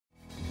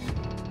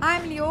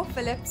I'm Leor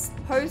Phillips,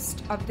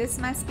 host of This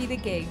Must Be the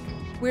Gig.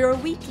 We're a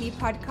weekly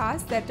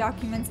podcast that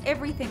documents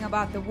everything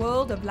about the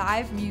world of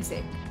live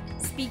music,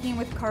 speaking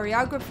with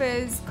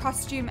choreographers,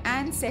 costume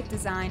and set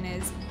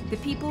designers, the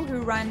people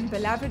who run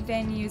beloved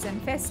venues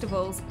and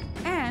festivals,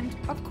 and,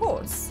 of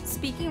course,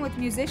 speaking with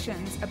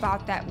musicians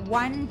about that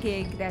one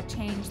gig that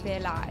changed their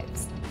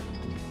lives.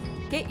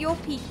 Get your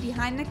peek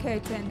behind the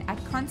curtain at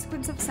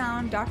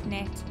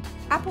consequenceofsound.net,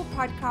 Apple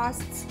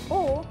Podcasts,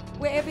 or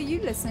wherever you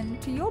listen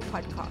to your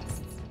podcasts.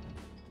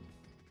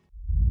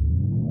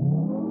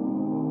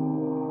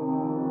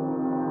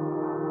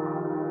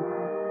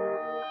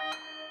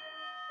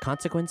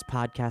 Consequence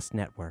Podcast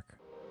Network.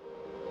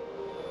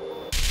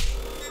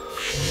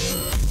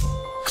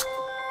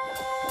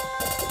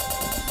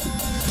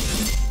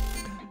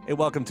 Hey,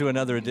 welcome to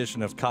another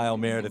edition of Kyle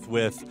Meredith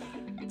with.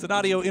 It's an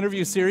audio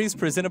interview series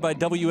presented by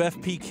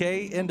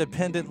WFPK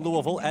Independent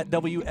Louisville at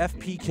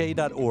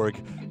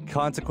WFPK.org.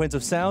 Consequence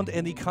of Sound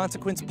and the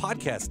Consequence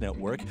Podcast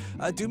Network.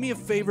 Do me a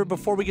favor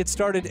before we get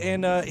started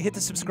and hit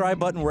the subscribe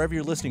button wherever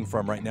you're listening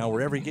from right now,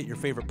 wherever you get your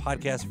favorite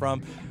podcast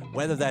from,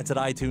 whether that's at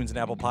iTunes and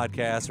Apple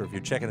Podcasts or if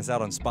you're checking us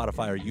out on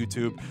Spotify or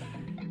YouTube.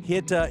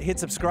 Hit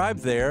subscribe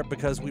there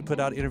because we put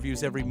out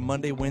interviews every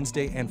Monday,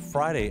 Wednesday, and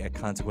Friday at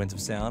Consequence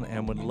of Sound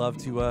and would love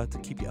to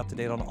keep you up to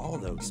date on all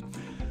of those.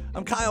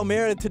 I'm Kyle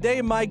Meredith.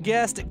 Today, my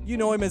guest, you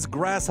know him as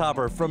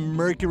Grasshopper from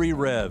Mercury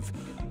Rev.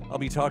 I'll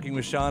be talking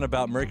with Sean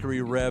about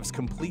Mercury Rev's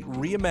complete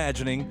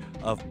reimagining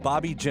of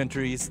Bobby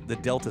Gentry's The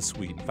Delta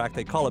Suite. In fact,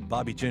 they call it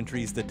Bobby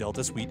Gentry's The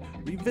Delta Suite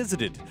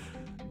Revisited.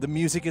 The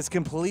music is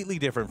completely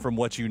different from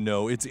what you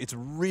know. It's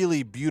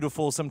really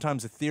beautiful,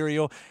 sometimes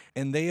ethereal,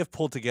 and they have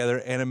pulled together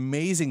an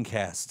amazing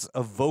cast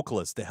of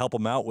vocalists to help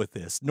them out with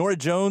this. Norah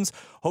Jones,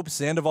 Hope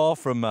Sandoval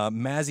from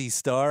Mazzy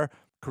Star,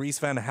 Carice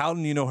van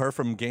Houten, you know her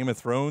from Game of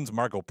Thrones.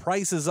 Margo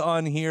Price is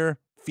on here.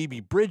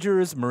 Phoebe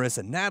Bridgers,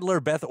 Marissa Nadler,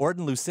 Beth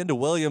Orton, Lucinda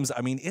Williams. I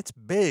mean, it's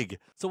big.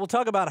 So we'll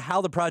talk about how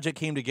the project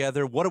came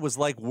together, what it was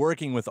like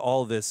working with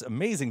all this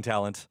amazing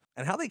talent,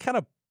 and how they kind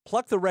of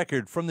plucked the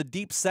record from the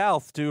deep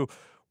south to,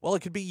 well,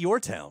 it could be your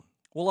town.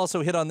 We'll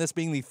also hit on this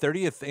being the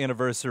 30th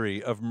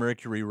anniversary of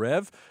Mercury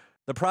Rev.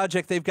 The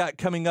project they've got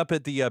coming up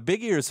at the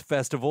Big Ears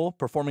Festival,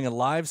 performing a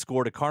live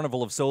score to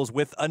Carnival of Souls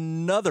with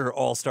another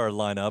all-star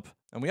lineup.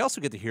 And we also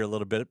get to hear a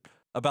little bit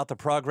about the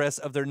progress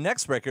of their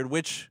next record,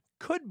 which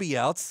could be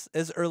out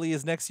as early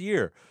as next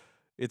year.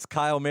 It's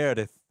Kyle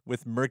Meredith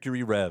with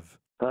Mercury Rev.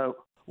 Hello.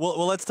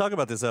 Well, let's talk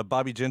about this.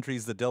 Bobby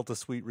Gentry's The Delta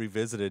Suite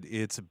Revisited.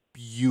 It's a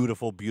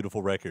beautiful,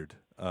 beautiful record.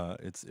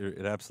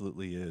 It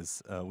absolutely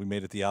is. We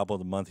made it the album of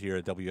the month here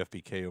at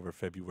WFPK over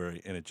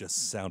February, and it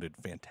just sounded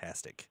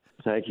fantastic.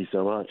 Thank you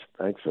so much.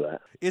 Thanks for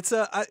that. It's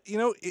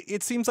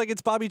it seems like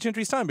it's Bobby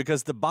Gentry's time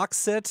because the box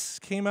set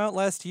came out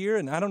last year,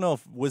 and I don't know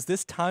was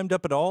this timed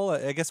up at all.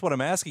 I guess what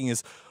I'm asking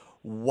is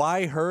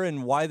why her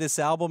and why this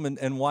album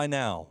and why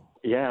now?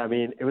 Yeah, I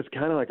mean, it was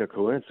kind of like a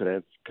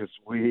coincidence because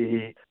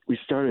we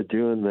started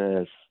doing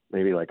this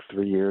maybe like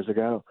 3 years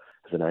ago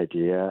as an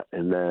idea,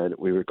 and then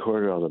we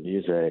recorded all the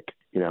music,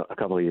 a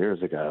couple of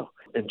years ago.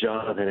 And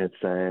Jonathan had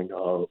sang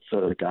all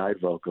sort of the guide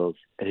vocals,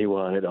 and he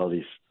wanted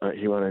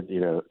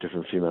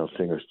different female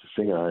singers to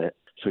sing on it.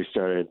 So we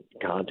started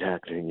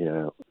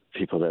contacting,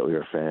 people that we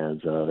were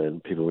fans of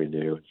and people we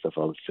knew and stuff,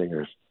 all the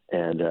singers.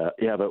 And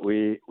but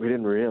we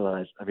didn't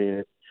realize. I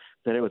mean,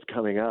 then it was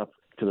coming up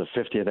to the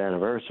 50th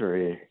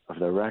anniversary of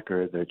the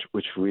record,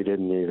 which we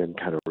didn't even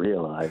kind of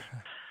realize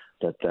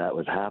that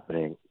was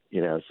happening.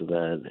 So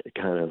then it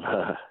kind of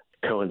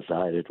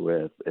coincided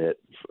with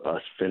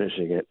us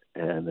finishing it,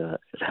 and it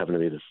happened to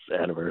be this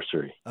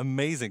anniversary.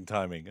 Amazing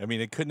timing. I mean,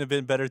 it couldn't have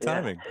been better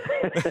timing.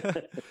 Yeah.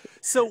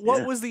 So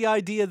what was the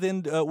idea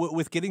then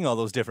with getting all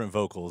those different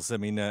vocals? I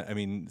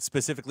mean,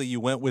 specifically, you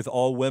went with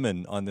all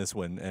women on this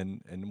one,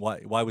 and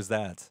why was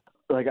that?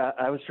 Like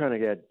I was trying to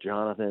get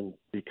Jonathan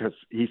because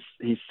he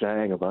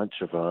sang a bunch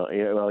of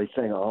he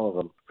sang all of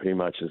them pretty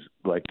much as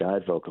like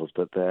guide vocals,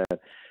 but then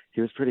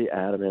he was pretty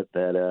adamant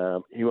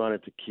that he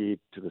wanted to keep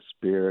to the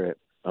spirit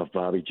of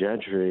Bobby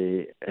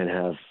Gentry and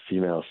have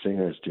female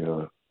singers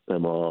do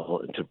them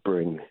all, and to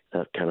bring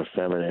that kind of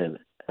feminine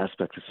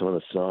aspect to some of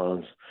the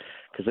songs,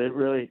 because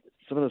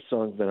some of the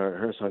songs that are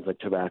her songs like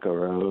Tobacco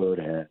Road,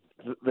 and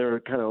they're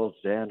kind of old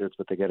standards,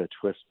 but they get a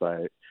twist by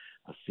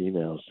a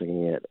female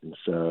singing it, and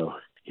so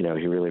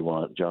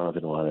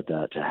Jonathan wanted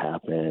that to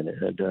happen,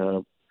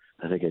 and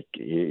I think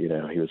he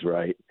was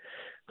right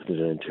with his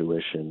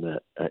intuition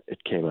that it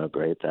came out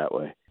great that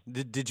way.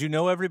 Did you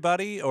know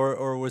everybody,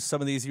 or was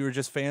some of these you were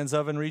just fans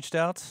of and reached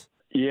out?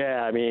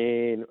 Yeah, I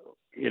mean,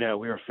 we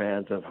were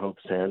fans of Hope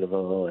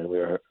Sandoval and we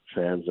were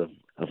fans of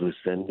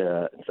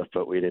Lucinda and stuff,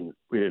 but we didn't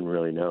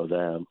really know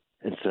them,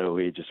 and so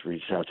we just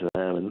reached out to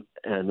them.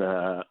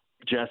 And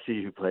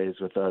Jesse, who plays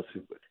with us,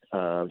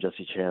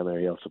 Jesse Chandler,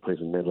 he also plays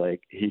in Midlake.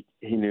 He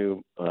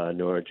knew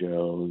Norah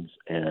Jones,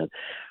 and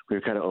we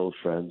were kind of old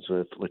friends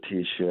with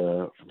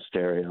Letitia from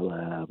Stereo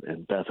Lab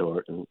and Beth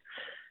Orton.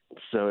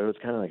 So it was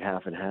kind of like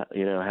half and half.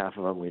 Half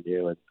of them we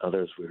knew, and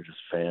others we were just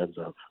fans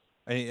of.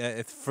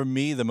 For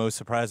me, the most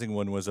surprising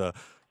one was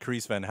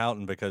Carice van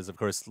Houten because, of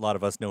course, a lot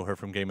of us know her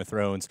from Game of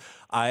Thrones.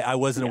 I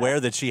wasn't aware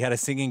that she had a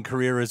singing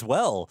career as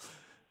well.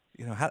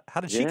 You know,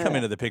 how did she come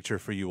into the picture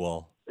for you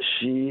all?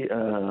 She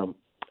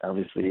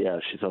obviously,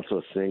 she's also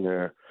a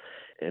singer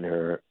in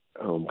her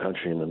home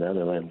country in the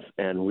Netherlands,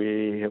 and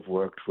we have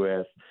worked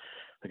with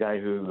the guy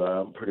who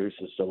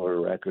produces some of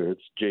her records,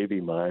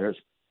 J.B. Myers.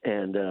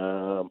 And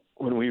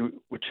when we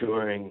were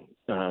touring,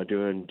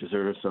 doing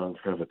Deserter songs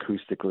kind of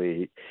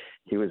acoustically,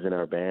 he was in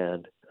our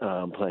band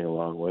playing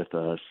along with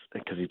us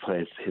because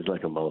he's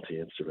like a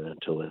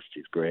multi-instrumentalist.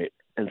 He's great.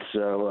 And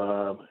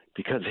so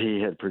because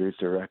he had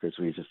produced her records,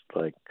 we just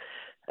like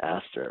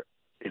asked her,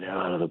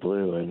 out of the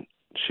blue, and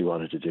she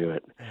wanted to do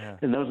it. Yeah.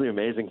 And that was the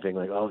amazing thing.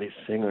 Like all these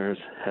singers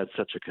had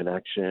such a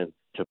connection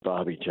to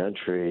Bobby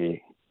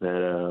Gentry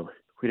that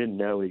we didn't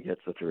know we'd get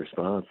such a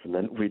response. And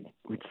then we'd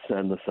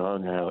send the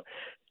song out,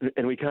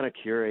 and we kind of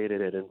curated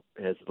it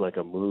as like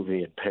a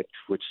movie and picked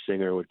which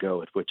singer would go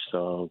with which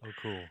song. Oh,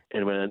 cool.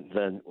 And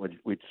then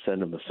we'd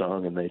send them the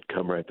song, and they'd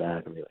come right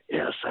back and be like,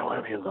 yes, I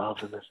want to be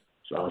involved in this.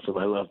 It's awesome.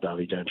 I love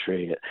Bobby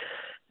Gentry,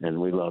 and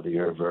we love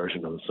your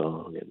version of the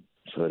song. And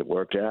so it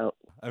worked out.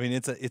 I mean,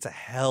 it's a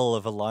hell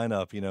of a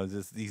lineup,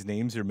 these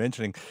names you're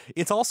mentioning.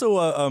 It's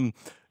also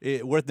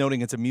worth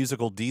noting it's a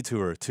musical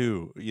detour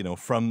too,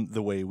 from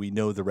the way we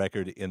know the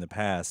record in the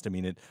past. I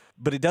mean,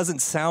 but it doesn't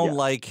sound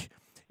like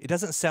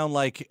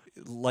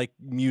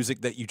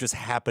music that you just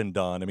happened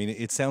on. I mean,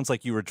 it sounds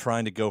like you were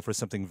trying to go for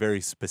something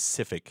very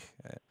specific.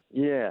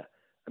 Yeah.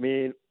 I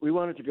mean, we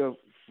wanted to go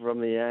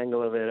from the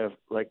angle of it of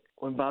like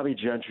when Bobby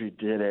Gentry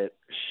did it,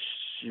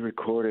 she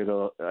recorded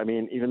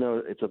even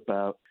though it's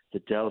about the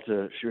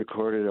Delta, she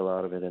recorded a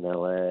lot of it in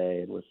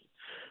L.A. and with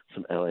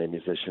some L.A.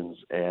 musicians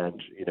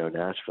and,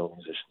 Nashville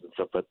musicians and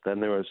stuff. But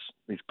then there was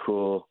these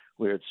cool,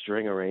 weird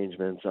string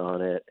arrangements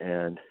on it.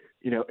 And,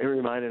 it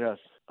reminded us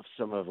of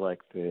some of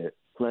like the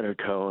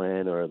Leonard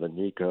Cohen or the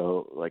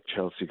Nico, like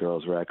Chelsea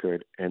Girls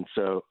record. And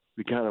so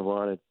we kind of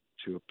wanted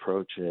to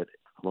approach it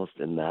almost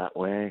in that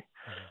way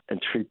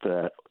and treat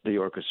the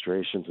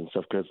orchestrations and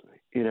stuff because,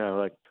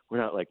 we're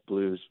not like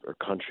blues or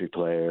country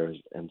players.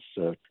 And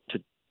so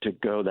to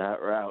go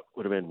that route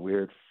would have been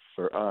weird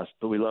for us,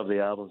 but we love the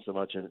album so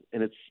much, and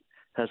it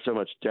has so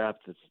much depth.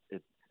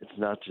 It's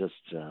not just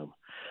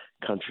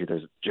country.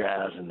 There's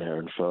jazz in there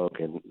and folk,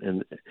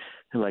 and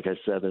like I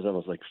said, there's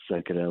almost like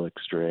psychedelic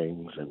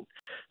strings,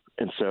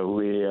 and so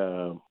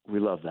we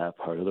love that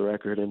part of the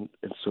record, and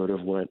sort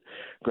of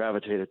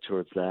gravitated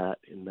towards that,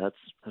 and that's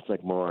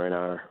like more in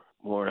our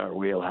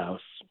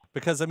wheelhouse.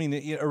 Because, I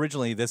mean,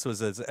 originally this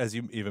was, as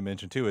you even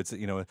mentioned, too, it's,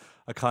 a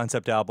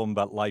concept album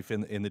about life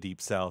in the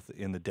Deep South,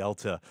 in the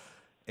Delta.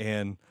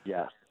 And,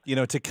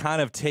 to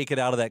kind of take it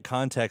out of that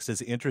context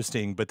is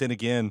interesting. But then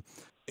again,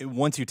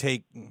 once you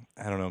take,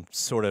 I don't know,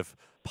 sort of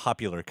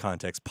popular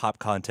context, pop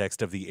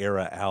context of the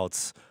era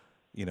out,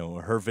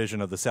 her vision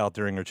of the South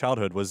during her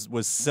childhood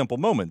was simple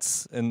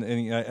moments. And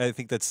I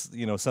think that's,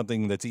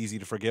 something that's easy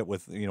to forget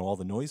with, all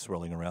the noise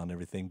swirling around and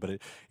everything.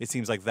 But it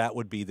seems like that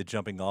would be the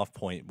jumping off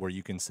point where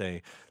you can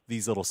say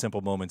these little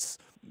simple moments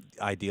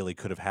ideally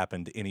could have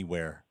happened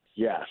anywhere.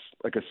 Yes,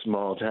 like a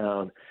small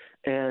town.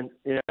 And,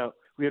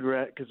 we had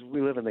read, because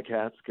we live in the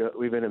Catskills,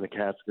 we've been in the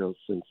Catskills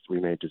since we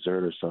made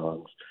Deserter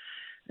songs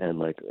and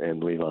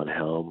Levon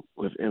Helm,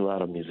 and a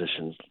lot of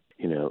musicians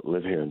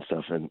live here and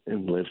stuff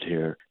and lived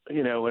here.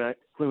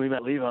 When we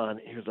met Levon,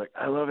 he was like,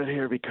 I love it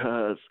here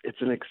because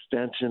it's an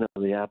extension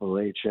of the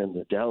Appalachian,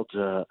 the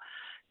Delta.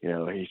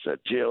 He said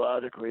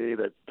geologically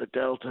that the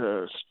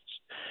Delta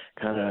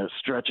kind of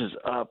stretches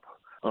up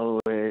all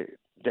the way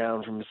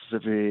down from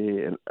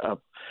Mississippi and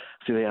up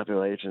to the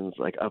Appalachians,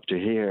 like up to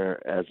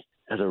here as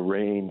a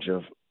range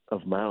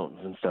of mountains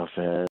and stuff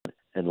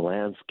and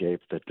landscape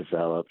that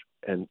developed.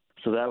 And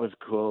so that was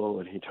cool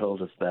when he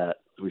told us that.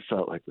 We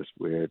felt like this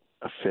weird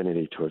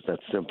affinity towards that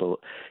simple,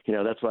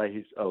 that's why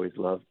he's always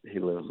loved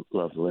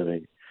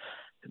living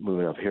and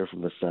moving up here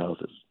from the South.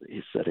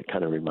 He said it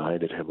kind of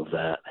reminded him of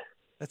that.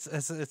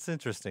 It's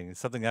interesting. It's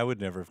something I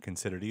would never have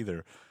considered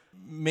either.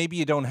 Maybe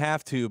you don't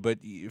have to, but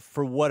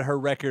for what her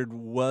record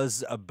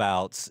was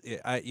about,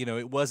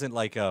 it wasn't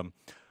like a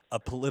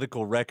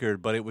political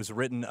record, but it was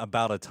written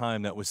about a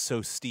time that was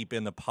so steep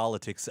in the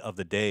politics of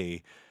the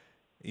day,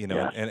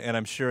 and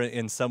I'm sure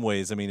in some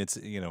ways, I mean, it's,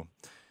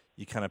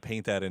 you kind of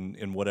paint that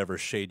in whatever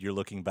shade you're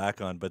looking back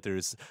on. But do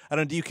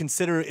you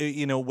consider,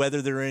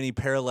 whether there are any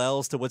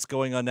parallels to what's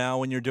going on now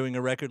when you're doing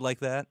a record like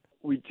that?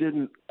 We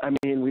didn't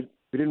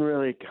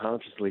really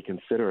consciously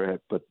consider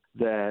it, but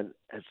then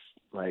as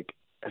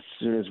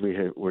soon as we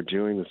were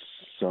doing the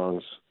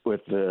songs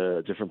with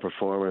the different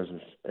performers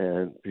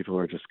and people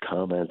were just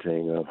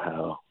commenting of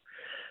how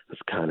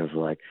it's kind of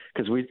like,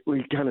 because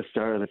we kind of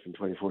started this in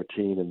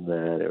 2014 and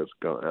then it was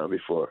going on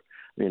before.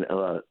 I mean, a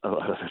lot of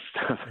this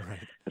stuff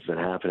has been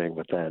happening,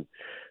 but then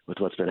with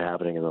what's been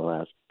happening in the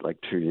last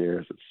 2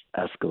 years, it's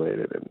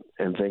escalated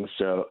and things.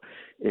 So,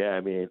 yeah, I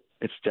mean,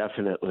 it's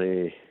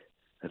definitely,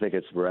 I think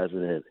it's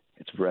resonant.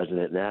 It's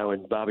resonant now.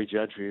 And Bobby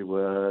Gentry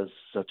was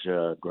such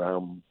a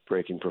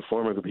groundbreaking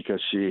performer because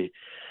she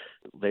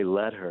they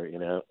let her,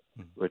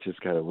 which is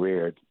kind of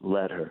weird,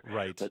 let her.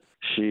 Right. But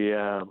she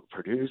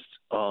produced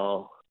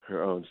all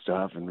her own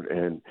stuff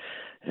and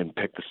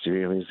picked the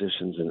studio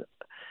musicians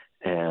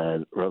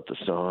and wrote the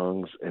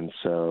songs. And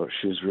so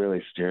she was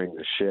really steering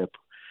the ship,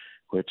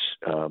 which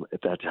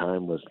at that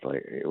time was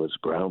it was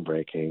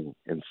groundbreaking.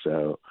 And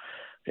so,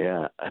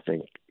 yeah, I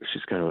think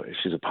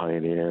she's a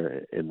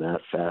pioneer in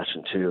that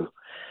fashion too.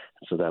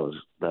 So that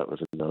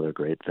was another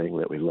great thing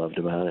that we loved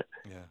about it.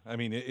 Yeah, I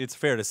mean, it's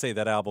fair to say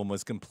that album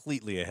was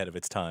completely ahead of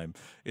its time.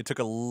 It took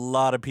a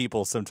lot of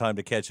people some time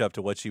to catch up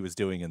to what she was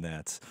doing in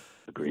that.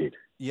 Agreed.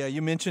 Yeah,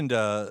 you mentioned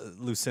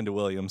Lucinda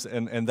Williams,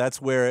 and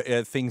that's where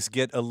things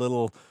get a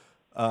little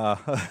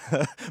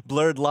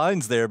blurred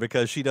lines there,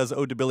 because she does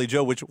Ode to Billie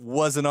Joe, which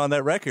wasn't on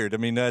that record. I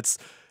mean, it's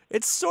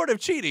sort of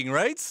cheating,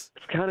 right? It's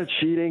kind of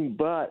cheating,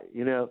 but,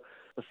 the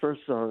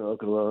first song,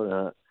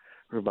 Oklahoma,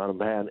 Urbana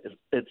Band,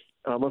 it's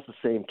almost the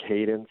same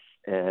cadence,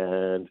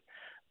 and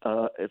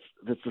it's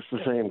just the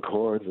same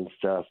chords and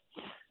stuff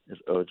as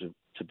Ode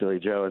to Billie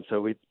Joe. And so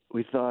we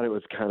thought it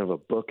was kind of a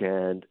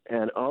bookend.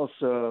 And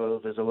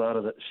also there's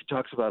she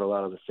talks about a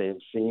lot of the same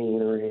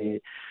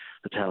scenery,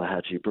 the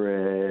Tallahatchie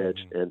Bridge,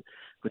 and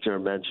which are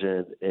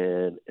mentioned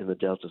in the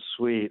Delta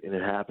Suite, and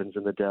it happens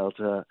in the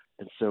Delta.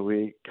 And so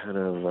we kind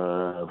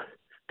of,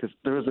 because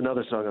there was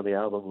another song on the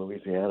album,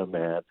 Louisiana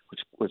Man,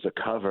 which was a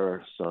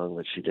cover song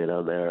that she did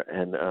on there.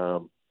 And,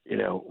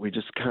 we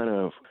just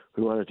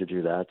we wanted to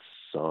do that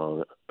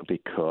song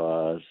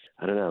because,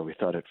 I don't know, we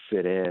thought it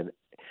fit in.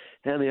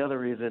 And the other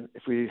reason,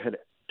 if we had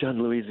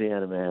done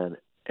Louisiana Man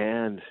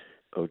and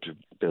Ode to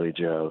Billie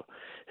Joe,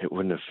 it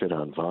wouldn't have fit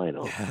on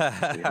vinyl.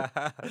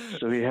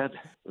 So we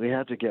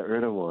had to get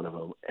rid of one of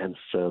them, and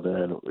so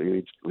then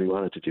we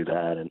wanted to do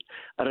that, and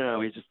I don't know,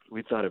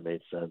 we thought it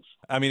made sense.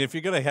 I mean, if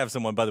you're gonna have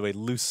someone, by the way,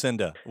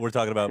 Lucinda, we're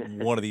talking about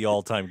one of the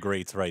all-time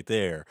greats right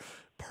there.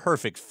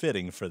 Perfect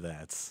fitting for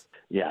that.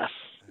 Yes,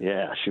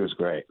 yeah, she was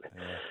great.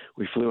 Yeah.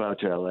 We flew out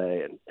to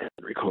LA and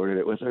recorded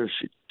it with her.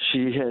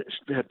 She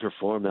had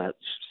performed that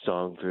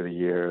song through the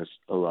years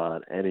a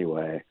lot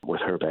anyway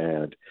with her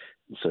band.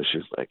 So she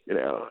was like,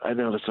 I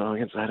know the song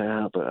inside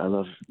out, but I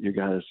love you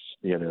guys,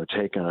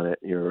 take on it,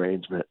 your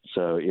arrangement.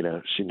 So,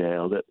 she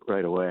nailed it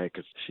right away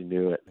because she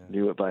knew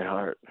it by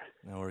heart.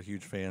 No, we're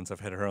huge fans. I've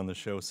had her on the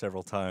show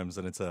several times,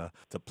 and it's a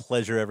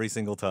pleasure every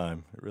single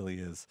time. It really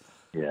is.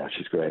 Yeah,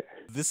 she's great.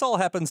 This all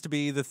happens to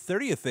be the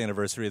 30th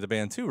anniversary of the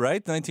band too,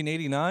 right?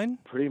 1989?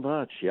 Pretty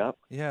much, yep.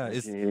 Yeah.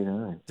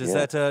 1989. Does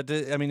that,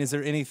 is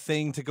there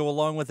anything to go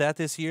along with that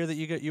this year that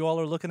you all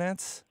are looking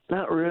at?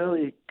 Not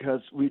really,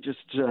 because we just,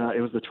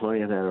 it was the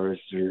 20th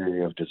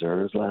anniversary of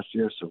Deserters last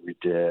year, so we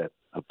did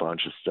a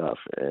bunch of stuff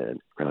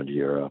around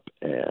Europe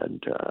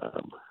and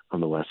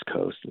on the West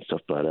Coast and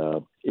stuff. But,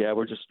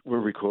 we're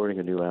recording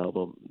a new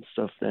album and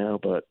stuff now,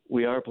 but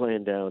we are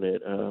playing down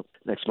at,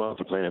 next month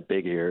we're playing at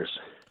Big Ears.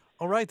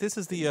 All right, this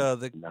is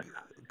the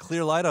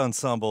Clear Light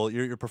Ensemble.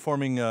 You're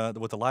performing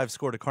with the live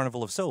score to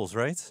Carnival of Souls,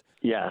 right?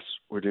 Yes,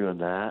 we're doing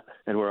that,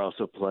 and we're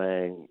also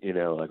playing,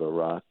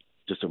 like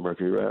just a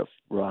Mercury Rev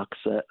rock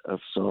set of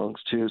songs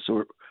too.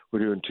 So we're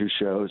doing 2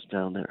 shows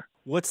down there.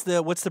 What's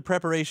the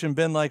preparation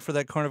been like for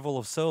that Carnival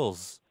of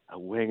Souls? A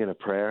wing and a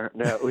prayer.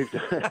 No, we've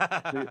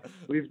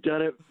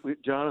done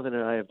it. Jonathan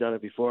and I have done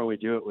it before, and we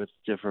do it with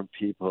different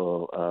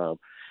people.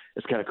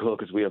 It's kind of cool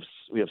because we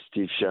have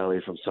Steve Shelley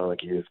from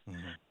Sonic Youth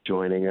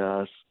joining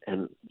us,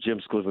 and Jim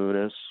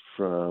Sklavounis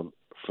from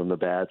the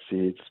Bad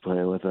Seeds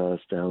playing with us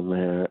down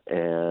there,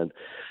 and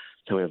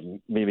so we have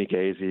Mimi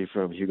Gazy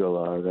from Hugo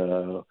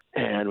Largo,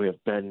 and we have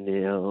Ben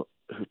Neal,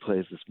 who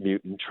plays this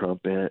mutant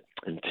trumpet,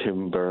 and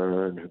Tim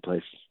Byrne, who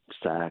plays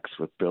sax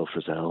with Bill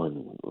Frisell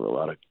and a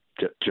lot of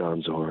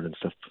John Zorn and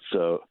stuff.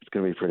 So it's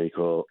going to be pretty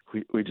cool.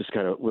 We just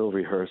we'll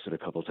rehearse it a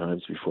couple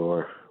times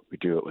before we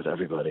do it with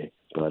everybody.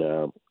 But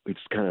we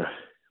just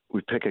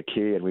we pick a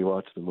key and we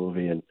watch the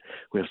movie, and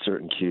we have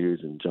certain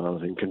cues, and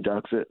Jonathan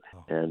conducts it.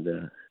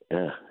 And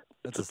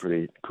it's a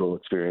pretty cool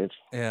experience.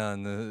 Yeah,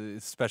 and the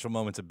special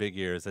moments of Big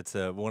Ears. It's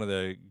one of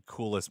the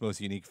coolest, most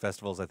unique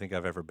festivals I think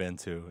I've ever been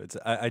to.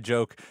 I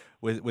joke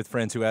with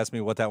friends who ask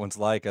me what that one's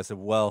like. I said,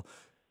 well,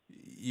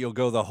 you'll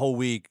go the whole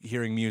week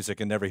hearing music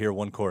and never hear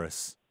one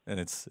chorus. And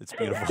it's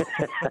beautiful.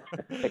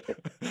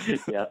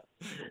 Yeah.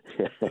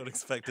 Don't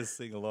expect to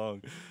sing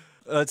along.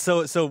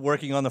 So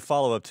working on the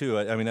follow-up too.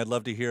 I mean, I'd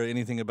love to hear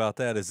anything about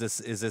that. Is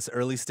this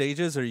early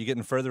stages? Or are you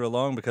getting further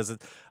along? Because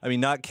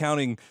not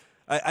counting.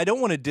 I don't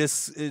want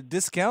to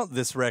discount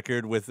this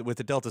record with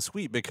the Delta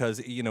Suite,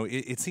 because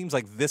it seems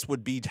like this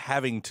would be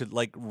having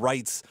to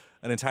write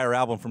an entire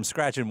album from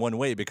scratch in one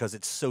way, because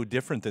it's so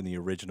different than the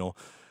original.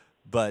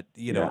 But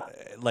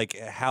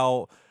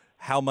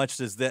how much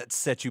does that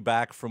set you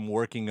back from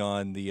working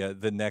on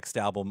the next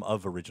album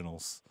of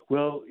originals?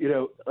 Well,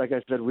 like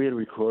I said, we had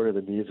recorded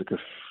the music a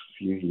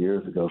few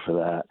years ago for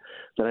that.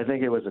 But I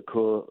think it was a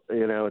cool,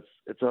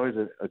 it's always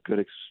a good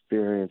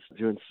experience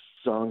doing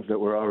songs that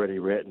were already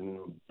written,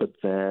 but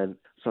then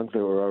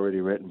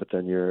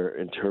you're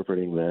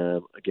interpreting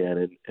them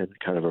again and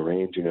kind of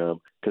arranging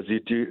them, because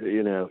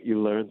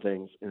you learn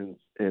things and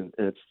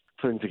it's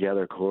putting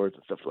together chords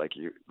and stuff like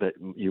that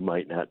you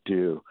might not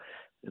do.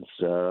 And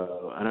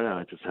so, I don't know,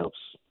 it just helps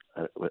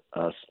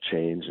us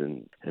change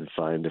and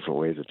find different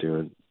ways of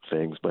doing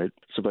things. By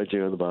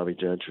doing the Bobby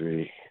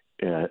Gentry,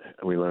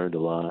 we learned a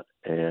lot,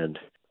 and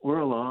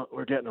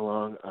we're getting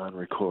along on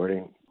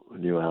recording a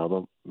new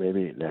album.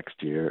 Maybe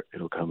next year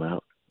it'll come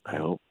out, I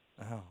hope.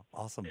 Oh,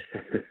 awesome.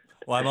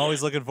 Well, I'm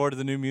always looking forward to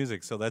the new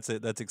music, so that's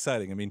it. That's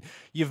exciting. I mean,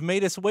 you've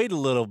made us wait a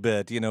little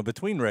bit,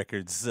 between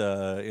records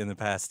in the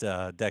past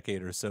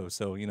decade or so.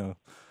 So,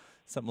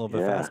 something a little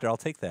bit faster. I'll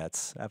take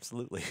that.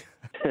 Absolutely.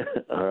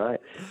 All right.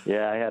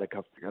 Yeah, I got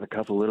a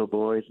couple little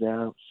boys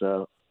now,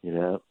 so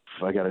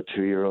I got a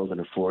 2-year-old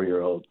and a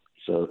 4-year-old,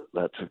 so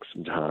that took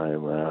some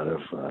time out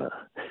of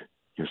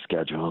your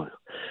schedule.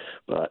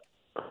 But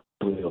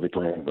hopefully I'll be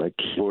playing like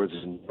keyboards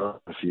in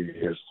a few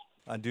years.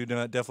 I do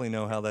definitely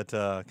know how that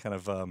kind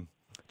of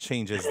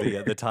changes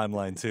the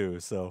timeline too.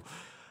 So,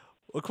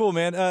 well, cool,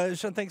 man.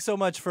 Sean, thanks so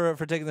much for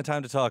taking the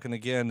time to talk. And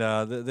again,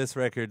 this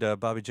record,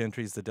 Bobby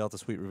Gentry's The Delta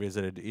Suite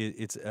Revisited,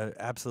 it's an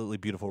absolutely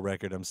beautiful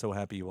record. I'm so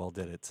happy you all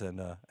did it.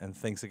 And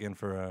thanks again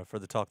for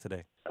the talk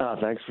today.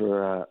 Thanks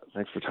for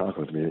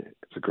talking with me.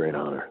 It's a great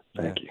honor.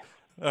 Thank you.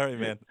 All right,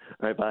 man.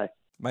 All right, bye.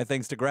 My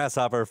thanks to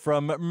Grasshopper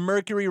from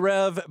Mercury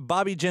Rev,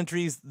 Bobby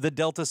Gentry's The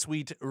Delta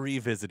Suite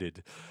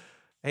Revisited.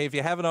 Hey, if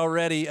you haven't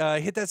already,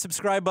 hit that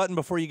subscribe button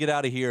before you get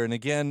out of here. And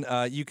again,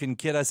 you can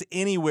get us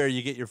anywhere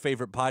you get your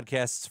favorite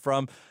podcasts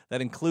from. That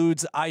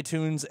includes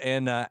iTunes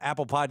and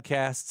Apple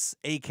Podcasts,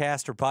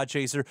 Acast or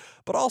Podchaser,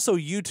 but also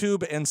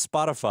YouTube and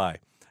Spotify.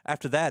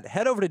 After that,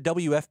 head over to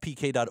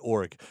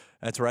WFPK.org.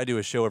 That's where I do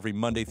a show every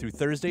Monday through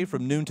Thursday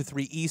from noon to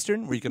 3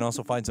 Eastern, where you can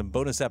also find some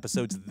bonus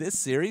episodes of this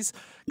series.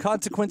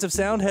 Consequence of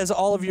Sound has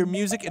all of your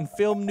music and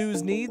film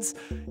news needs.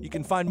 You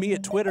can find me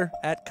at Twitter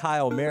at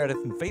Kyle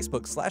Meredith and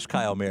Facebook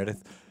 /Kyle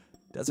Meredith.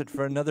 Does it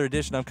for another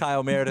edition of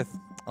Kyle Meredith.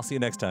 I'll see you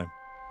next time.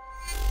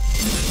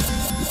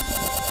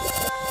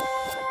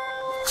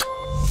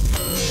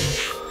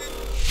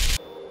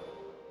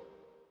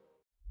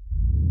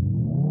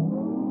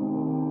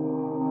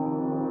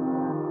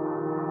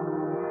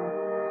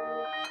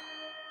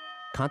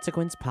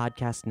 Consequence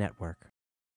Podcast Network.